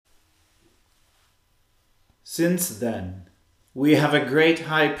Since then, we have a great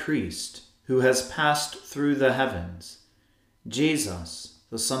high priest who has passed through the heavens, Jesus,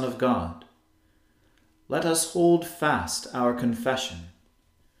 the Son of God. Let us hold fast our confession.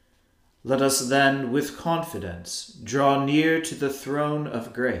 Let us then, with confidence, draw near to the throne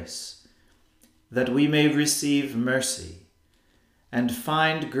of grace, that we may receive mercy and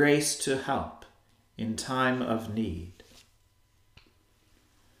find grace to help in time of need.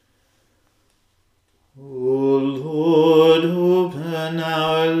 O Lord, open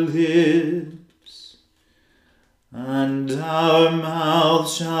our lips, and our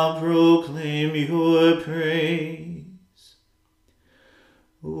mouth shall proclaim your praise.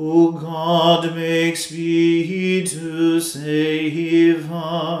 O God, make speed to save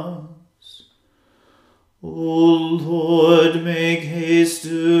us. O Lord, make haste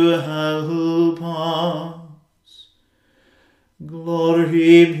to help us.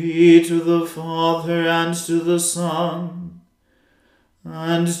 Glory be to the Father, and to the Son,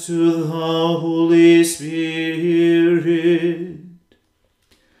 and to the Holy Spirit,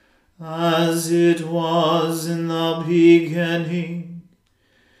 as it was in the beginning,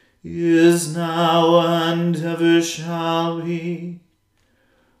 is now, and ever shall be,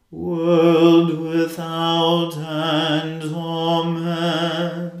 world without end.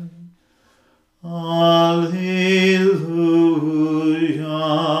 Amen. Alleluia.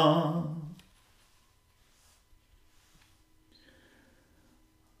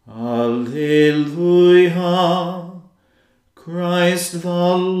 Alleluia. Christ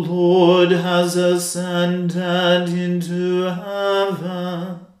the Lord has ascended into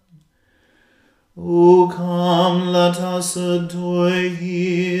heaven. O come, let us adore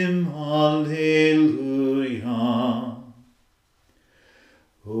him. Alleluia.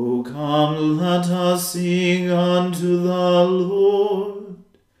 O come, let us sing unto the Lord.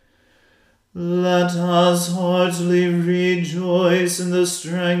 Let us heartily rejoice in the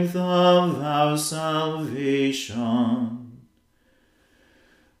strength of our salvation.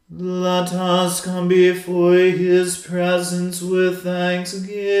 Let us come before his presence with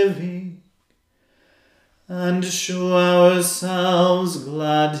thanksgiving, and show ourselves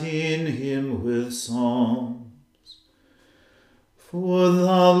glad in him with songs. For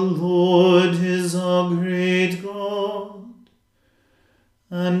the Lord is a great God,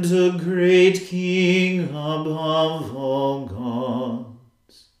 and a great King above all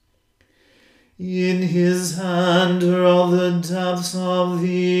gods. In his hand are all the depths of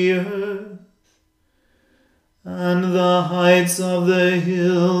the earth, and the heights of the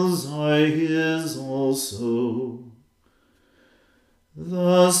hills are his also.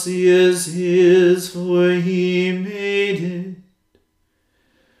 The sea is his, for he made it,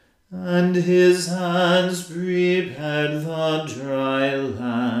 and his hands prepared the dry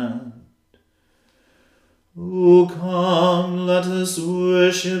land. O come, let us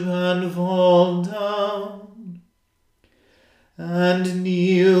worship and fall down, and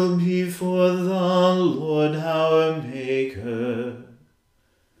kneel before the Lord our Maker.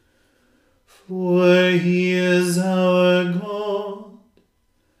 For he is our God,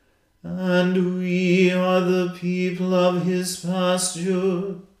 and we are the people of his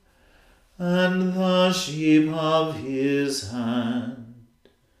pasture, and the sheep of his hand.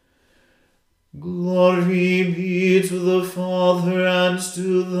 Glory be to the Father, and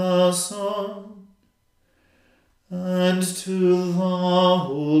to the Son, and to the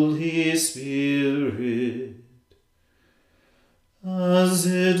Holy Spirit, as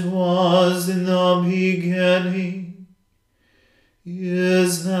it was in the beginning,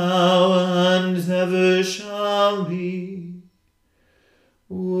 is now, and ever shall be,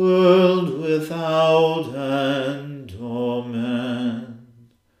 world without end. Amen.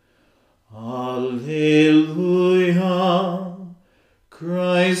 Alleluia.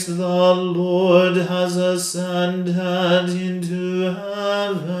 Christ the Lord has ascended into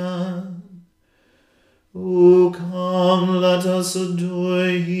heaven. O come, let us adore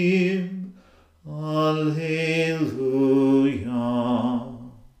him. Alleluia.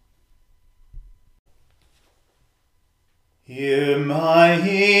 Hear my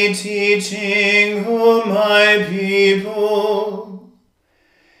teaching, O my people.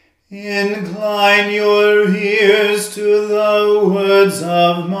 Incline your ears to the words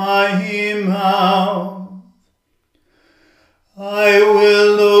of my mouth. I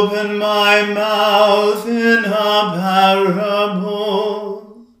will open my mouth in a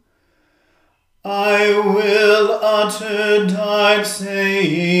parable. I will utter dark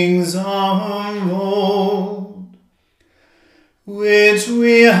sayings of old, which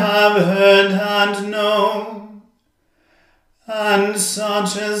we have heard and known, and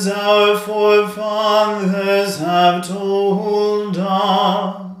such as our forefathers have told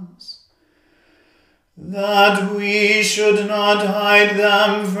us, that we should not hide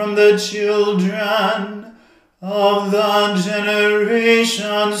them from the children of the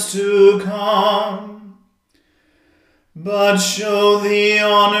generations to come, but show the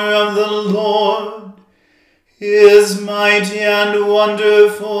honor of the Lord, his mighty and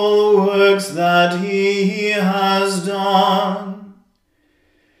wonderful works that he has done.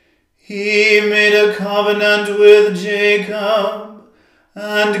 He made a covenant with Jacob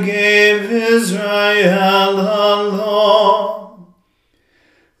and gave Israel a law,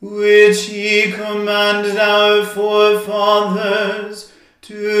 which he commanded our forefathers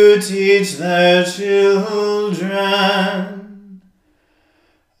to teach their children,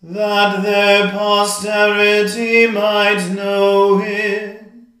 that their posterity might know it,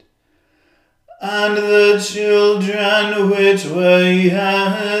 and the children which were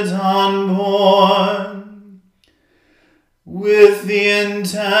yet unborn, with the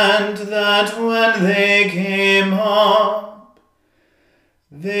intent that when they came up,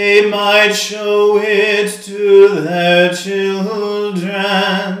 they might show it to their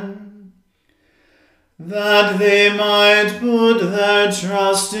children, that they might put their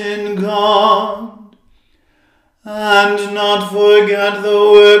trust in God, and not forget the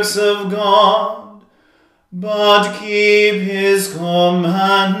works of God, but keep his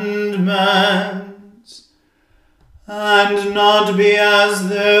commandments, and not be as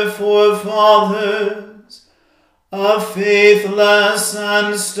their forefathers, a faithless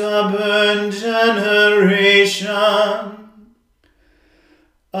and stubborn generation,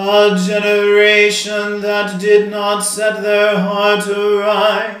 a generation that did not set their heart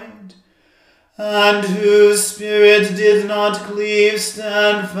aright, and whose spirit did not cleave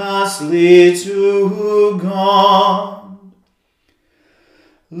steadfastly to God.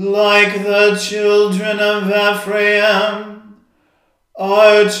 Like the children of Ephraim,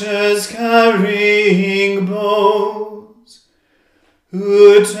 archers carrying bows,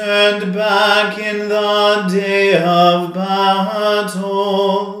 who turned back in the day of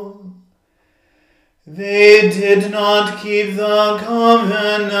battle. They did not keep the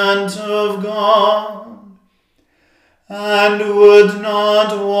covenant of God, and would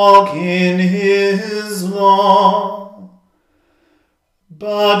not walk in his law,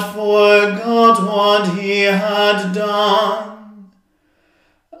 but forgot what he had done,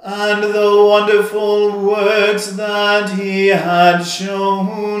 and the wonderful works that he had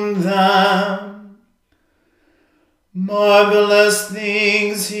shown them. Marvelous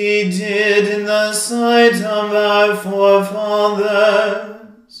things he did in the sight of our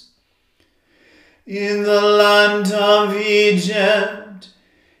forefathers, in the land of Egypt,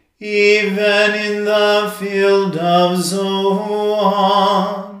 even in the field of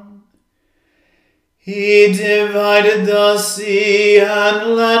Zoan. He divided the sea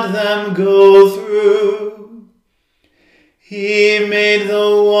and let them go through. He made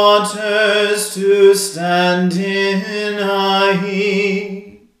the waters to stand in a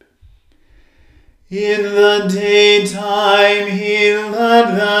heap. In the daytime he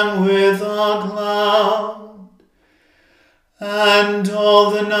led them with a cloud, and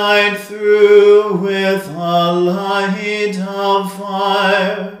all the night through with a light of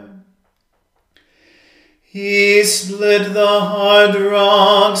fire. He split the hard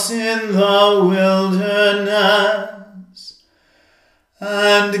rocks in the wilderness,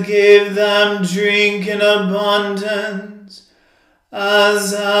 and gave them drink in abundance,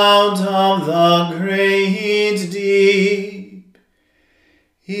 as out of the great deep.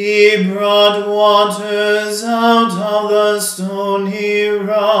 He brought waters out of the stony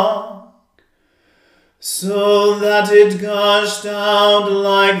rock, so that it gushed out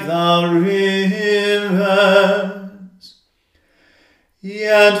like the rivers.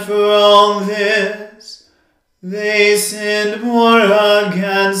 Yet for all this, they sinned more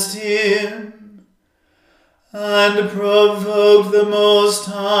against him, and provoked the Most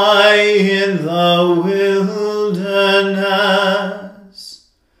High in the wilderness.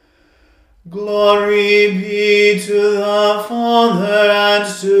 Glory be to the Father, and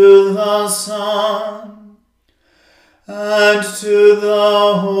to the Son, and to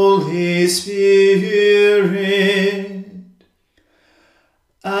the Holy Spirit,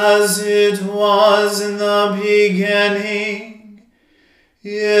 as it was in the beginning,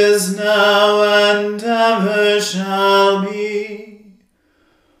 is now, and ever shall be,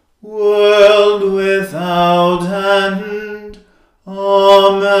 world without end.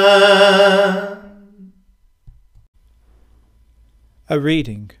 Amen. A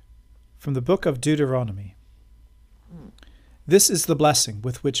reading from the book of Deuteronomy. This is the blessing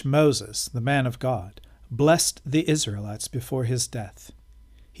with which Moses, the man of God, blessed the Israelites before his death.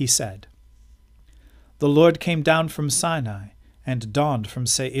 He said, "The Lord came down from Sinai and dawned from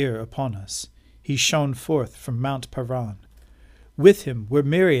Seir upon us. He shone forth from Mount Paran. With him were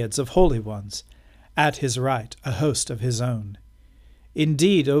myriads of holy ones, at his right a host of his own.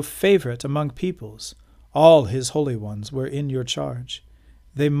 Indeed, O favorite among peoples, all his holy ones were in your charge.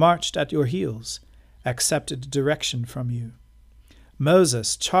 They marched at your heels, accepted direction from you.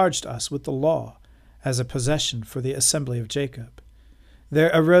 Moses charged us with the law as a possession for the assembly of Jacob.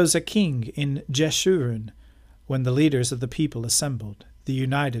 There arose a king in Jeshurun when the leaders of the people assembled, the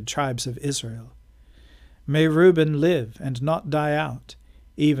united tribes of Israel. May Reuben live and not die out,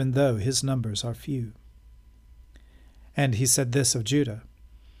 even though his numbers are few." And he said this of Judah,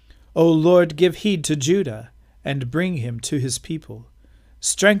 "O Lord, give heed to Judah, and bring him to his people.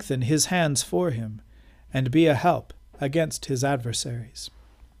 Strengthen his hands for him, and be a help against his adversaries."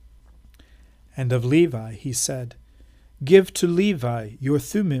 And of Levi he said, "Give to Levi your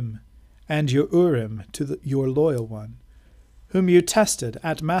Thummim and your Urim to your loyal one, whom you tested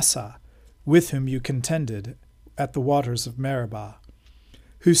at Massah, with whom you contended at the waters of Meribah,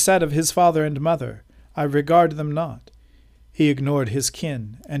 who said of his father and mother, I regard them not. He ignored his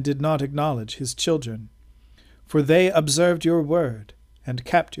kin, and did not acknowledge his children. For they observed your word, and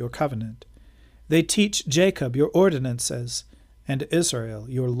kept your covenant. They teach Jacob your ordinances, and Israel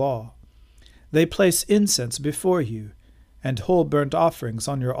your law. They place incense before you, and whole burnt offerings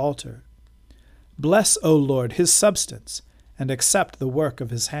on your altar. Bless, O Lord, his substance, and accept the work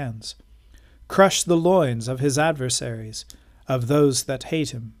of his hands. Crush the loins of his adversaries, of those that hate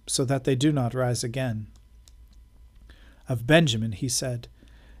him, so that they do not rise again." Of Benjamin he said,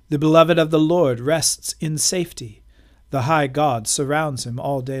 "The beloved of the Lord rests in safety. The high God surrounds him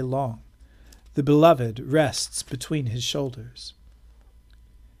all day long. The beloved rests between his shoulders."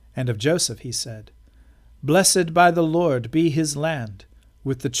 And of Joseph he said, "Blessed by the Lord be his land,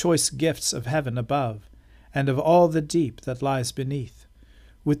 with the choice gifts of heaven above, and of all the deep that lies beneath,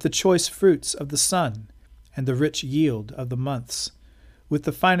 with the choice fruits of the sun, and the rich yield of the months, with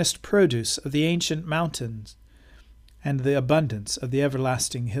the finest produce of the ancient mountains, and the abundance of the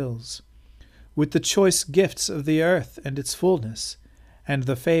everlasting hills, with the choice gifts of the earth and its fullness, and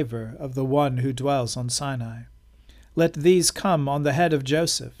the favor of the one who dwells on Sinai. Let these come on the head of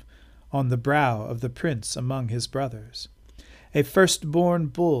Joseph, on the brow of the prince among his brothers. A firstborn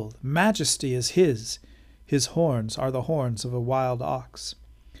bull, majesty is his horns are the horns of a wild ox.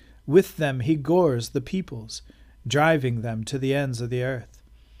 With them he gores the peoples, driving them to the ends of the earth.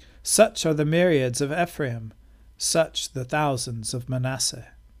 Such are the myriads of Ephraim, such the thousands of Manasseh."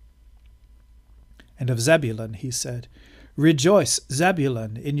 And of Zebulun he said, "Rejoice,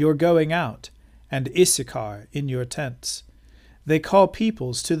 Zebulun, in your going out, and Issachar in your tents. They call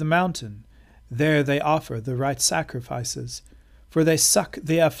peoples to the mountain. There they offer the right sacrifices, for they suck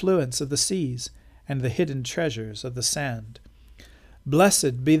the affluence of the seas and the hidden treasures of the sand.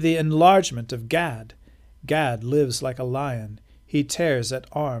 Blessed be the enlargement of Gad. Gad lives like a lion. He tears at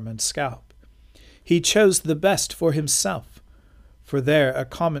arm and scalp. He chose the best for himself, for there a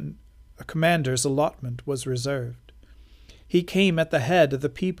commander's allotment was reserved. He came at the head of the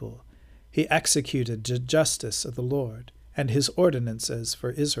people. He executed the justice of the Lord, and his ordinances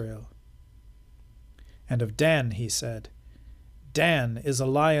for Israel." And of Dan he said, "Dan is a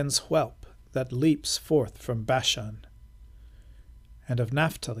lion's whelp that leaps forth from Bashan." And of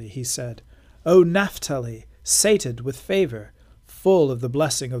Naphtali he said, "O Naphtali, sated with favor, full of the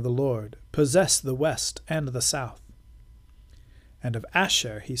blessing of the Lord, possess the west and the south." And of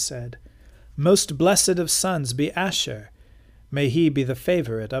Asher he said, "Most blessed of sons be Asher. May he be the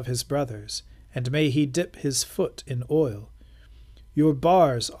favorite of his brothers, and may he dip his foot in oil. Your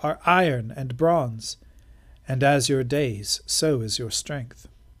bars are iron and bronze, and as your days, so is your strength.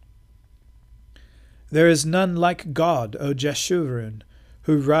 There is none like God, O Jeshurun,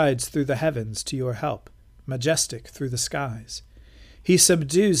 who rides through the heavens to your help, majestic through the skies. He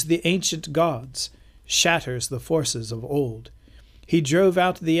subdues the ancient gods, shatters the forces of old. He drove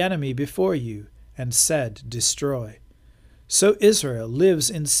out the enemy before you, and said, Destroy. So Israel lives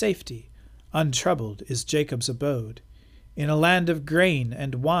in safety, untroubled is Jacob's abode, in a land of grain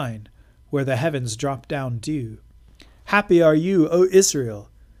and wine, where the heavens drop down dew. Happy are you, O Israel!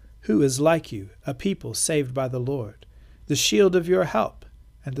 Who is like you, a people saved by the Lord, the shield of your help,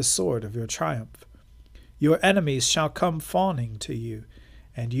 and the sword of your triumph? Your enemies shall come fawning to you,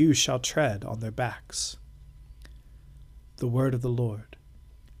 and you shall tread on their backs. The word of the Lord.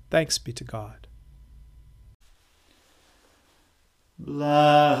 Thanks be to God.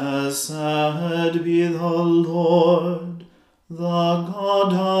 Blessed be the Lord, the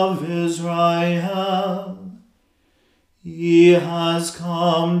God of Israel. He has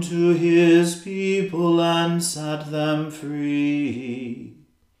come to his people and set them free.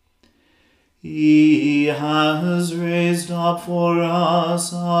 He has raised up for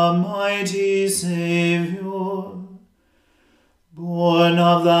us a mighty Saviour, born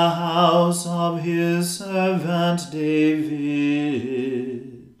of the house of his servant David.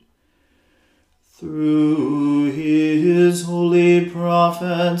 Through his holy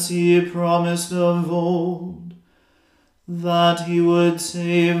prophets he promised of old that he would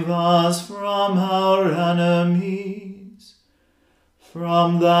save us from our enemies,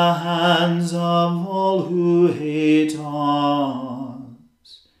 from the hands of all who hate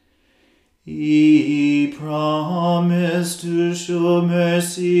us. He promised to show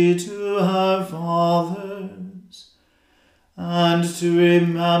mercy to our fathers and to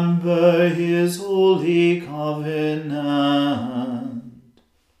remember his holy covenant.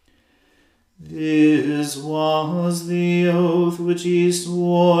 This was the oath which he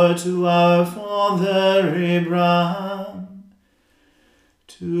swore to our father Abraham,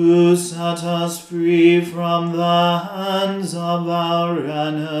 to set us free from the hands of our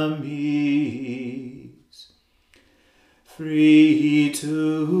enemies, free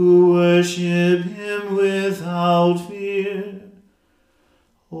to worship him without fear,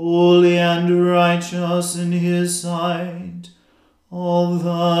 holy and righteous in his sight, all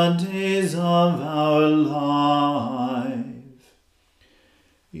the days of our life.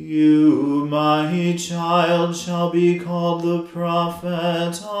 You, my child, shall be called the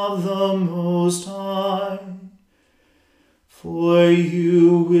prophet of the Most High, for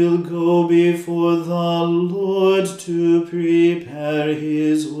you will go before the Lord to prepare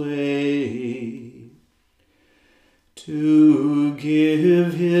his way, to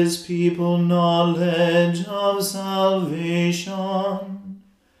give his people knowledge of salvation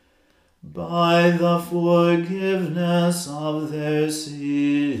by the forgiveness of their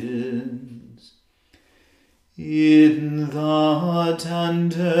sins, in the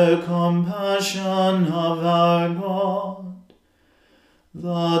tender compassion of our God.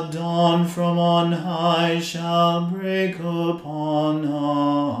 The dawn from on high shall break upon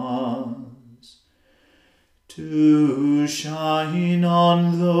us, to shine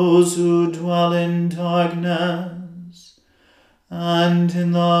on those who dwell in darkness and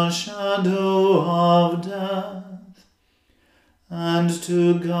in the shadow of death, and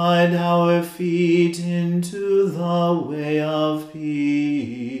to guide our feet into the way of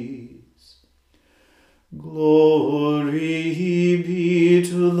peace. Glory be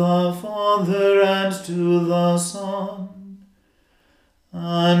to the Father and to the Son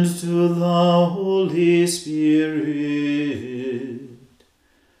and to the Holy Spirit,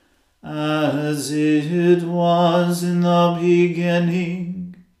 as it was in the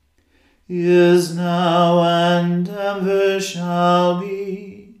beginning, is now, and ever shall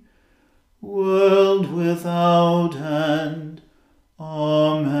be, world without end.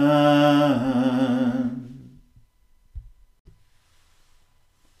 Amen.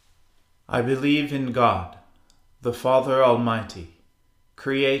 I believe in God, the Father Almighty,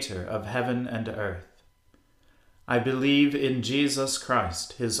 Creator of heaven and earth. I believe in Jesus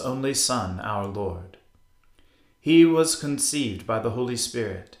Christ, his only Son, our Lord. He was conceived by the Holy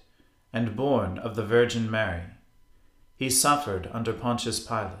Spirit and born of the Virgin Mary. He suffered under Pontius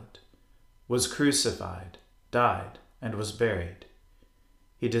Pilate, was crucified, died, and was buried.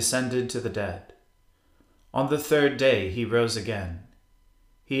 He descended to the dead. On the third day he rose again.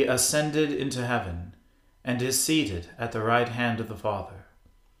 He ascended into heaven and is seated at the right hand of the Father.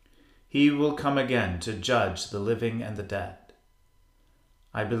 He will come again to judge the living and the dead.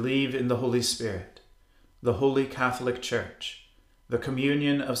 I believe in the Holy Spirit, the Holy Catholic Church, the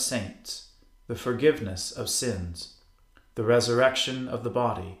communion of saints, the forgiveness of sins, the resurrection of the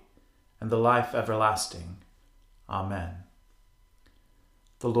body, and the life everlasting. Amen.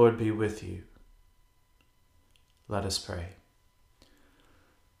 The Lord be with you. Let us pray.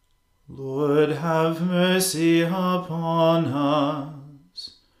 Lord, have mercy upon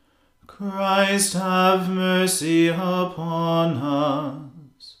us. Christ, have mercy upon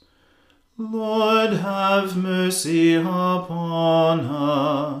us. Lord, have mercy upon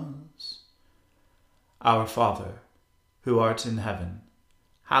us. Our Father, who art in heaven,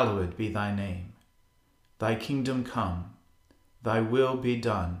 hallowed be thy name. Thy kingdom come, thy will be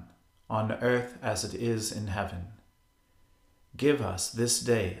done, on earth as it is in heaven. Give us this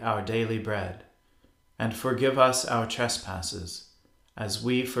day our daily bread, and forgive us our trespasses, as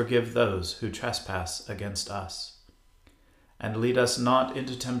we forgive those who trespass against us. And lead us not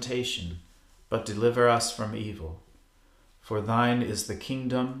into temptation, but deliver us from evil. For thine is the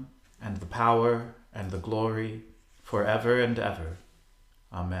kingdom, and the power, and the glory, forever and ever.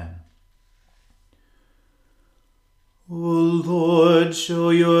 Amen. O Lord, show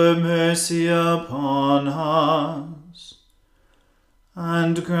your mercy upon us,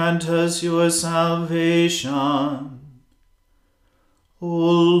 and grant us your salvation. O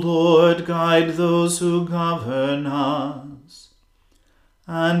Lord, guide those who govern us,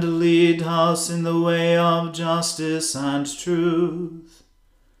 and lead us in the way of justice and truth.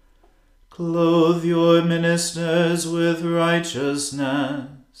 Clothe your ministers with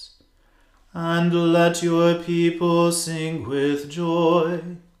righteousness, and let your people sing with joy.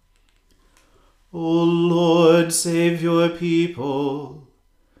 O Lord, save your people,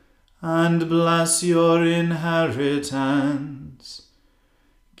 and bless your inheritance.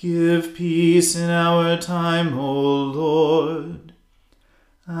 Give peace in our time, O Lord,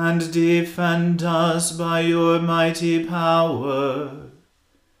 and defend us by your mighty power.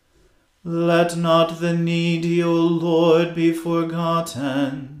 Let not the needy, O Lord, be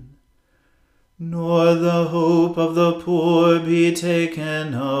forgotten, nor the hope of the poor be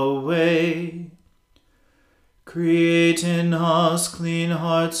taken away. Create in us clean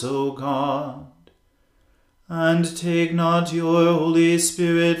hearts, O God, and take not your Holy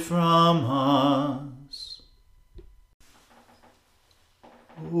Spirit from us.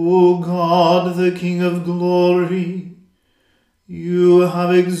 O God, the King of glory, you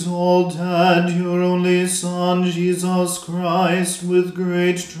have exalted your only Son, Jesus Christ, with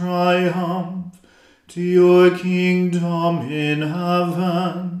great triumph to your kingdom in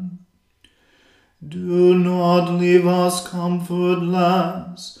heaven. Do not leave us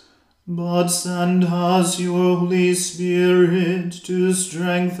comfortless, but send us your Holy Spirit to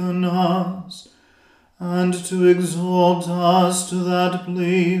strengthen us and to exalt us to that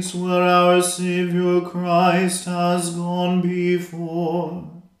place where our Saviour Christ has gone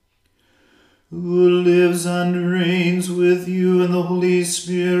before, who lives and reigns with you in the Holy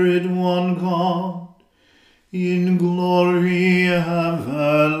Spirit, one God, in glory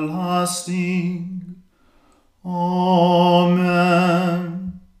everlasting. Amen.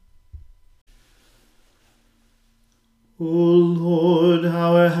 O Lord,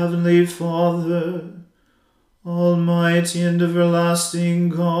 our heavenly Father, almighty and everlasting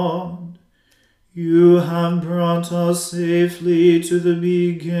God, you have brought us safely to the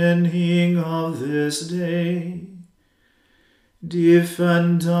beginning of this day.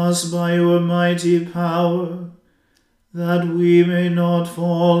 Defend us by your mighty power, that we may not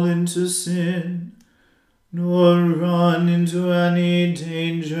fall into sin, nor run into any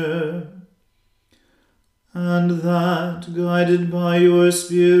danger, and that, guided by your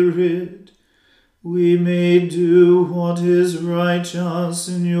Spirit, we may do what is righteous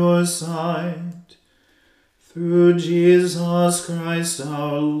in your sight, through Jesus Christ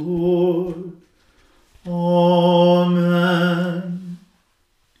our Lord. Amen.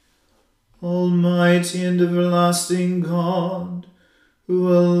 Almighty and everlasting God, who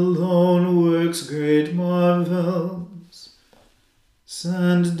alone works great marvels,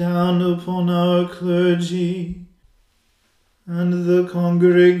 send down upon our clergy and the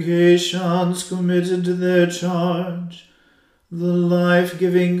congregations committed to their charge the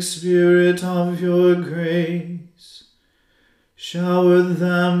life-giving Spirit of your grace. Shower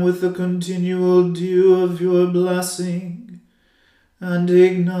them with the continual dew of your blessing, and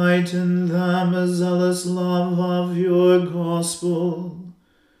ignite in them a zealous love of your gospel.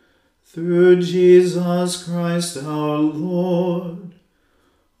 Through Jesus Christ our Lord.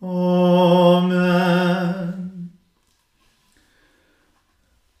 Amen.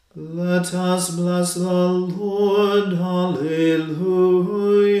 Let us bless the Lord.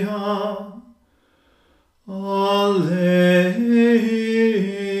 Alleluia. Alleluia.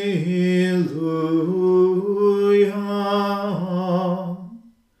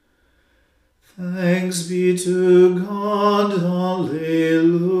 Thanks be to God.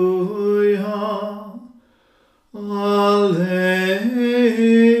 Alleluia. Alleluia.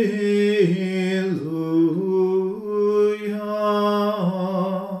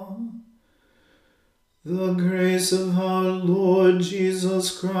 The grace of our Lord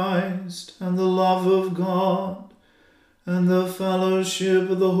Jesus Christ, and the love of God, and the fellowship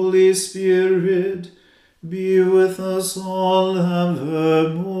of the Holy Spirit be with us all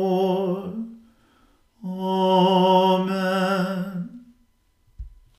evermore. Amen.